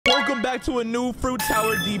welcome back to a new fruit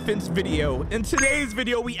tower defense video. In today's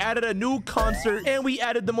video, we added a new concert and we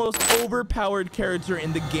added the most overpowered character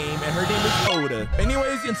in the game, and her name is Oda.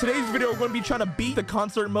 Anyways, in today's video, we're going to be trying to beat the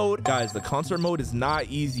concert mode. Guys, the concert mode is not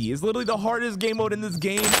easy. It's literally the hardest game mode in this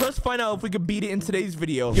game. Let's find out if we could beat it in today's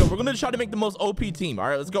video. Yo, we're going to try to make the most OP team. All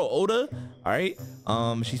right, let's go Oda. All right,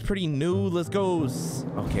 she's pretty new. Let's go.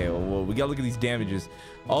 Okay, well, we gotta look at these damages.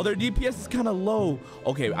 All their DPS is kind of low.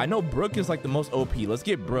 Okay, I know Brook is like the most OP. Let's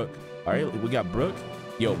get Brook. All right, we got Brook.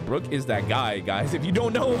 Yo, Brook is that guy, guys. If you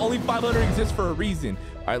don't know, only 500 exists for a reason.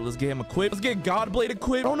 All right, let's get him equipped. Let's get Godblade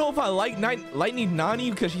equipped. I don't know if I like Lightning Nani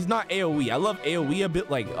because she's not AoE. I love AoE a bit,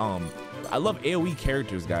 like I love AoE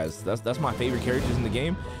characters, guys. That's my favorite characters in the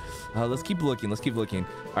game. Let's keep looking. Let's keep looking.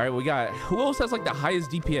 All right, we got, who else has like the highest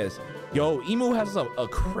DPS? Yo, Emu has a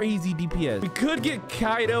crazy DPS. We could get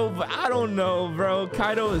Kaido, but I don't know, bro.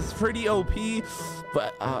 Kaido is pretty OP.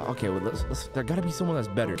 But okay, well, let's there gotta be someone that's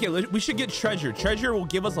better. Okay, we should get Treasure. Treasure will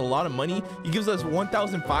give us a lot of money. He gives us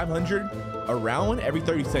 1,500 a round every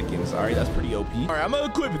 30 seconds. All right, that's pretty OP. All right, I'm gonna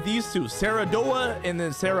equip these two, Sarah Doa and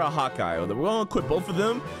then Sarah Hawkeye. We're gonna equip both of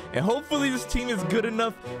them, and hopefully this team is good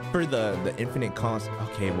enough for the infinite constant.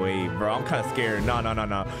 Okay, wait, bro, I'm kind of scared. No.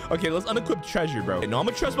 Okay, let's unequip Treasure, bro. Okay, no, I'm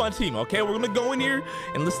gonna trust my team. Okay, we're gonna go in here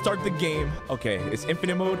and let's start the game. Okay, it's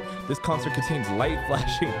infinite mode. This concert contains light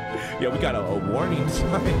flashing. Yeah, we got a warning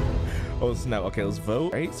sign. Oh snap. Okay, let's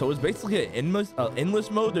vote. All right, so it's basically an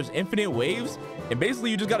endless mode. There's infinite waves, and basically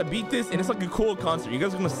you just gotta beat this, and it's like a cool concert. You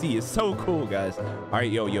guys are gonna see, it's so cool, guys. All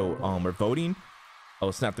right, yo, we're voting. Oh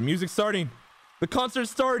snap, the music's starting. The concert's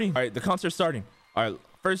starting. All right, the concert's starting. All right,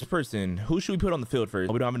 first person, who should we put on the field first?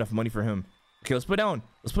 Oh, we don't have enough money for him. Okay, let's put down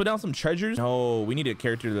some treasures. No, we need a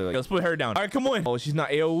character to like, let's put her down. All right, come on. Oh, she's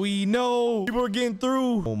not AoE. No, people are getting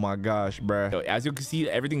through. Oh my gosh, bruh. Yo, as you can see,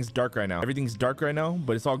 everything's dark right now. Everything's dark right now,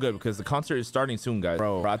 but it's all good because the concert is starting soon, guys.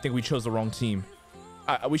 Bro, I think we chose the wrong team.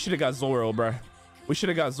 We should have got Zoro, bruh. We should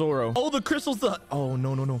have got Zoro. Oh, the crystal's oh,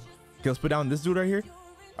 no. Okay, let's put down this dude right here.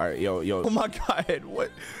 All right, yo. Oh my God,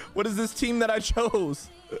 what is this team that I chose?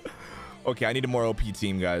 Okay, I need a more OP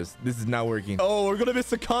team, guys. This is not working. Oh, we're gonna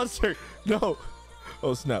miss the concert. No.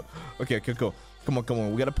 Oh snap. Okay, cool. Come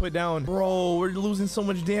on. We gotta put down. Bro, we're losing so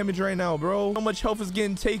much damage right now, bro. So much health is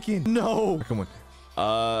getting taken. No. Come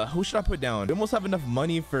on. Who should I put down? We almost have enough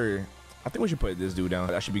money for, I think we should put this dude down.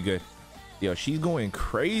 That should be good. Yo, she's going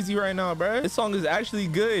crazy right now, bro. This song is actually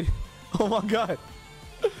good. Oh my God.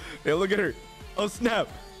 Yo, look at her. Oh snap.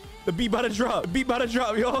 The beat about to drop.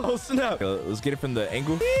 Yo, oh snap. Yo, let's get it from the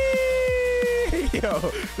angle. Yo,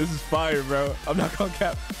 this is fire, bro. I'm not gonna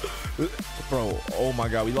cap. Bro, oh my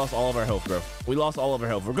God, we lost all of our health, bro. We're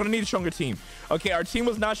gonna need a stronger team. Okay, our team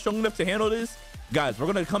was not strong enough to handle this. Guys, we're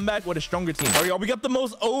gonna come back with a stronger team. All right, y'all, we got the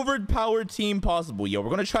most overpowered team possible. Yo, we're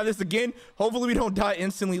gonna try this again. Hopefully we don't die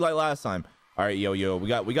instantly like last time. All right, yo, we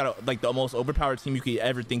got like the most overpowered team you could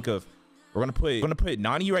ever think of. We're gonna put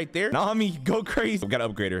Nani right there. Nami, go crazy. We gotta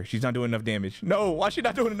upgrade her. She's not doing enough damage. No, why is she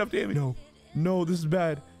not doing enough damage? No, this is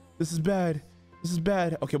bad.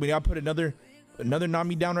 Okay, we gotta put another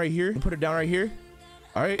Nami down right here. Put it down right here.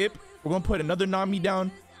 All right, we're gonna put another Nami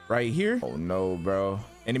down right here. Oh no, bro.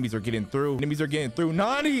 Enemies are getting through.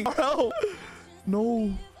 Nani, bro.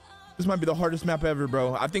 No, this might be the hardest map ever,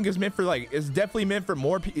 bro. I think it's meant for it's definitely meant for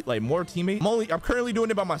more teammates. I'm currently doing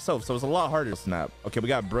it by myself, so it's a lot harder. Snap. Okay, we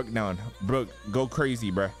got Brook down. Brook, go crazy,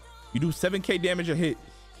 bro. You do 7K damage a hit.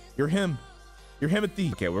 You're him. You're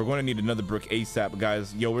Himothy. Okay, we're going to need another Brook ASAP,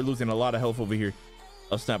 guys. Yo, we're losing a lot of health over here.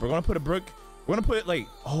 Oh, snap. We're going to put a Brook. We're going to put it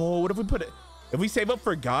what if we put it? If we save up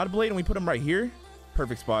for Godblade and we put him right here?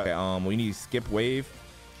 Perfect spot. Okay, we need to skip wave.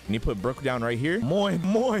 We need to put Brook down right here. Come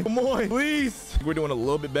on, please. We're doing a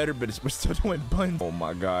little bit better, but we're still doing buns. Oh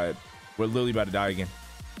my God. We're literally about to die again.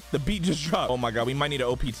 The beat just dropped. Oh my God, we might need an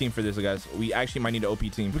OP team for this, guys. We actually might need an OP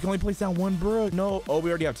team. We can only place down one Brook. No. Oh, we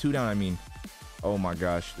already have two down, I mean. Oh my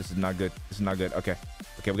gosh, this is not good. Okay,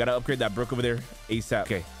 we gotta upgrade that Brook over there ASAP.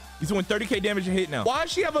 Okay, he's doing 30K damage a hit now. Why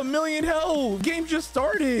does she have 1,000,000 health? Game just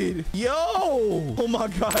started. Yo, oh my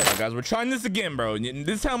God. Right, guys, we're trying this again, bro.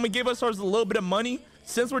 This time we gave ourselves a little bit of money.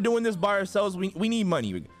 Since we're doing this by ourselves, we need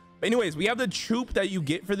money. But anyways, we have the troop that you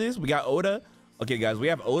get for this. We got Oda. Okay, guys, we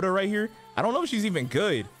have Oda right here. I don't know if she's even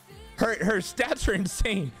good. Her stats are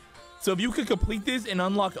insane. So if you could complete this and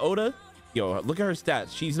unlock Oda, yo, look at her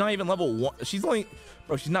stats. She's not even level 1. She's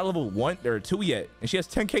not level 1 or 2 yet, and she has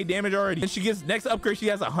 10K damage already. And she gets next upgrade, she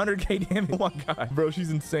has 100K damage. Oh my God, bro, she's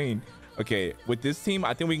insane. Okay, with this team,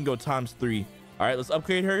 I think we can go ×3. All right, let's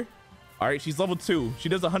upgrade her. All right, she's level 2. She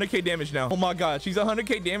does 100k damage now. Oh my god, she's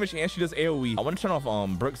 100k damage and she does AoE. I want to turn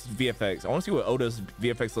off Brooke's VFX. I want to see what Oda's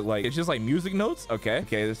VFX look like. It's just like music notes. Okay,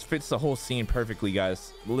 this fits the whole scene perfectly,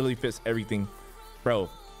 guys. Literally fits everything,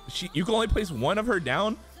 bro. You can only place one of her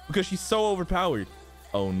down because she's so overpowered.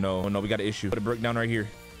 Oh no, we got an issue. Put a Brooke down right here.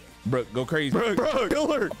 Brooke, go crazy. Brooke,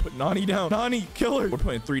 kill her. Put Nani down. Nani, kill her. We're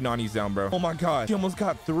putting 3 Nanis down, bro. Oh my god, she almost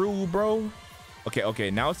got through, bro.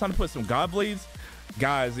 Okay, now it's time to put some god blades.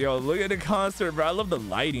 Guys, yo, look at the concert, bro. I love the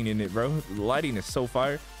lighting in it, bro. The lighting is so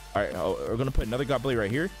fire. All right, we're gonna put another god blade right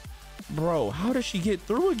here. Bro, how does she get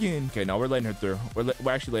through again? Okay, now we're letting her through.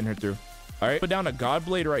 We're actually letting her through. All right, put down a god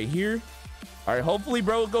blade right here. All right, hopefully,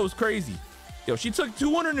 bro, it goes crazy. Yo, she took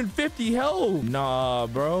 250 health. Nah,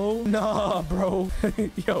 bro.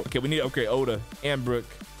 Yo, okay, we need to upgrade Oda and Brooke.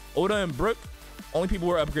 Oda and Brooke, only people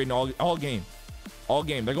we're upgrading all game.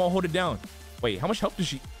 They're gonna hold it down. Wait, how much health does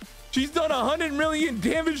she? She's done 100 million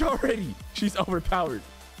damage already. She's overpowered.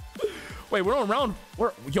 Wait, we're on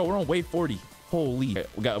wave 40. Holy, okay,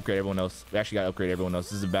 we gotta upgrade everyone else. We actually gotta upgrade everyone else.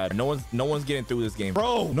 This is bad. No one's getting through this game,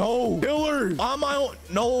 bro. No killers on my own.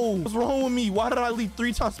 No, what's wrong with me? Why did I leave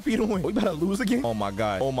 3 times speed away? We better lose again. Oh my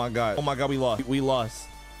god, we lost.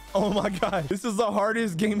 Oh my god, this is the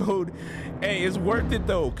hardest game mode. Hey, it's worth it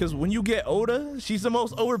though, because when you get Oda, she's the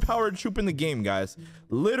most overpowered troop in the game, guys.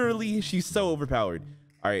 Literally, she's so overpowered.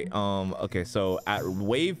 All right, okay, so at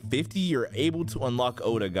wave 50 you're able to unlock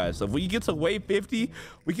Oda, guys. So if we get to wave 50,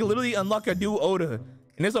 we can literally unlock a new Oda, and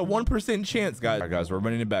there's a 1% chance, guys. All right, guys, we're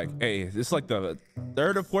running it back. Hey, this is like the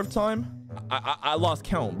 3rd or 4th time. I lost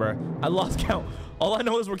count, bro. I lost count. All I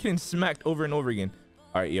know is we're getting smacked over and over again.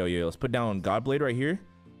 All right, yo, let's put down Godblade right here.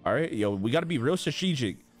 All right, yo, we got to be real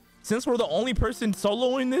strategic. Since we're the only person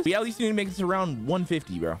soloing this, we at least need to make it to round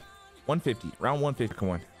 150, bro. 150, round 150. Come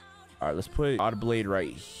on. All right, let's put auto blade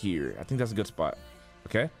right here. I think that's a good spot.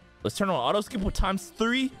 Okay, let's turn on auto skip with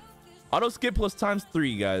 ×3. Auto skip plus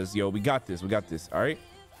 ×3, guys. Yo, we got this. All right,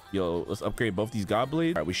 yo, let's upgrade both these god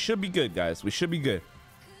blades. All right, we should be good, guys. We should be good.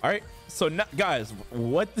 All right, so now, guys,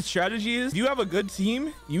 what the strategy is, if you have a good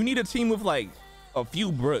team, you need a team with like a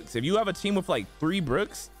few Brooks. If you have a team with like 3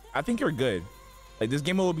 Brooks, I think you're good. Like, this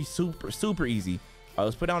game will be super easy.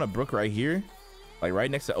 Let's put down a Brook right here, like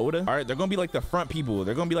right next to Oda. All right, they're gonna be like the front people.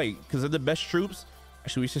 They're gonna be like, because they're the best troops.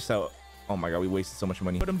 Actually, we should sell. Oh my god, we wasted so much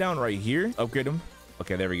money. Put them down right here. Upgrade them.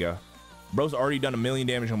 Okay, there we go. Bro's already done 1 million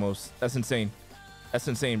damage almost. That's insane.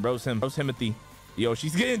 Bro's Timothy. Yo,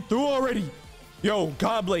 she's getting through already. Yo,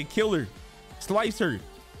 Godblade, kill her. Slice her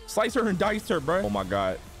and dice her, bro. Oh my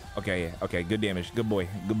god. Okay, good damage. Good boy.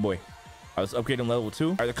 Let's upgrade him level 2.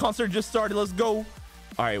 All right, the concert just started. Let's go.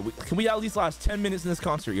 All right, can we at least last 10 minutes in this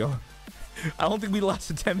concert, yo? I don't think we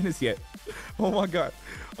lasted 10 minutes yet. Oh my god.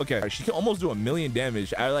 Okay, all right, she can almost do 1 million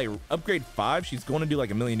damage. At like upgrade 5, she's going to do like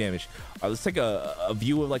 1 million damage. All right, let's take a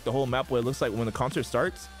view of like the whole map, what it looks like when the concert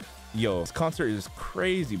starts. Yo, this concert is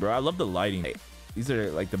crazy, bro. I love the lighting. Hey, these are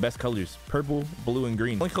like the best colors: purple, blue, and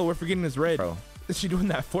green. The only color we're forgetting is red, bro. Is she doing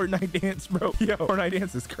that Fortnite dance, bro? Yo, Fortnite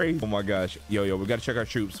dance is crazy. Oh my gosh. Yo, we gotta check our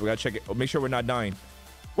troops. We gotta check it. Make sure we're not dying.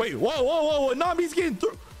 Wait, whoa. Nami's getting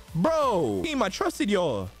through, bro. Team, I trusted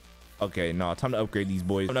y'all. Okay, no, time to upgrade these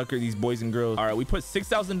boys. I'm gonna upgrade these boys and girls. All right, we put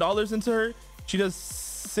 $6,000 into her. She does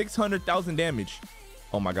 600,000 damage.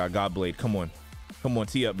 Oh my god, Godblade, come on,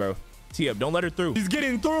 tee up, bro. Tee up, don't let her through. She's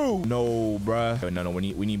getting through. No, bruh. No, we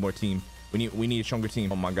need more team. We need a stronger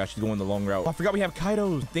team. Oh my gosh, she's going the long route. Oh, I forgot we have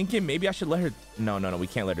kaidos. Thinking maybe I should let her. No, we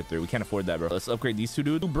can't let her through. We can't afford that, bro. Let's upgrade these 2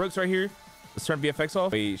 dudes. 2 Brooks right here. Let's turn VFX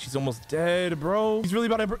off. Wait, she's almost dead, bro. He's really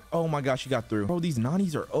about to. Oh my gosh, she got through. Bro, these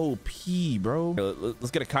Nanis are OP, bro. Okay,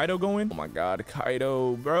 let's get a kaido going. Oh my god,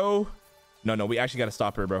 kaido, bro. No, we actually got to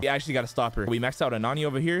stop her, bro. We maxed out a Nani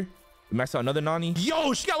over here. We maxed out another Nani.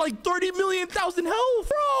 Yo, she got like 30 million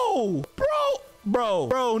health,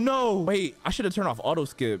 bro, no. Wait, I should have turned off auto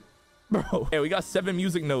skip, bro. Hey, we got 7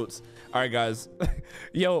 music notes. All right, guys.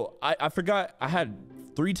 Yo, I forgot I had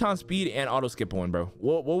 3 times speed and auto skip on, bro.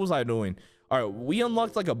 What was I doing? All right, we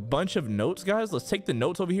unlocked like a bunch of notes, guys. Let's take the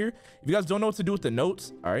notes over here. If you guys don't know what to do with the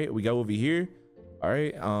notes, all right, we go over here. All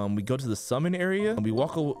right, we go to the summon area and we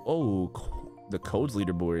walk over. Oh, the codes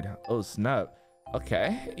leaderboard. Oh snap.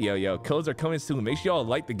 Okay, yo, codes are coming soon. Make sure y'all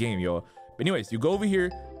like the game, yo. But anyways, you go over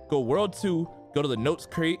here, go world 2, go to the notes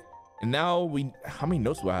crate, and now how many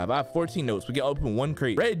notes do I have? I have 14 notes. We can open 1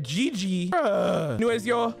 crate. Red GG. Anyways,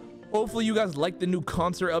 y'all, hopefully you guys like the new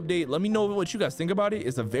concert update. Let me know what you guys think about it.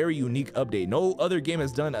 It's a very unique update. No other game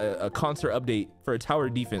has done a concert update for a tower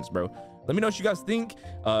defense, bro. Let me know what you guys think.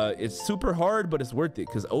 It's super hard, but it's worth it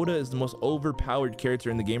because Oda is the most overpowered character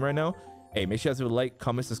in the game right now. Hey, make sure you guys leave a like,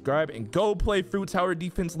 comment, subscribe, and go play Fruit Tower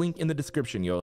Defense. Link in the description, yo.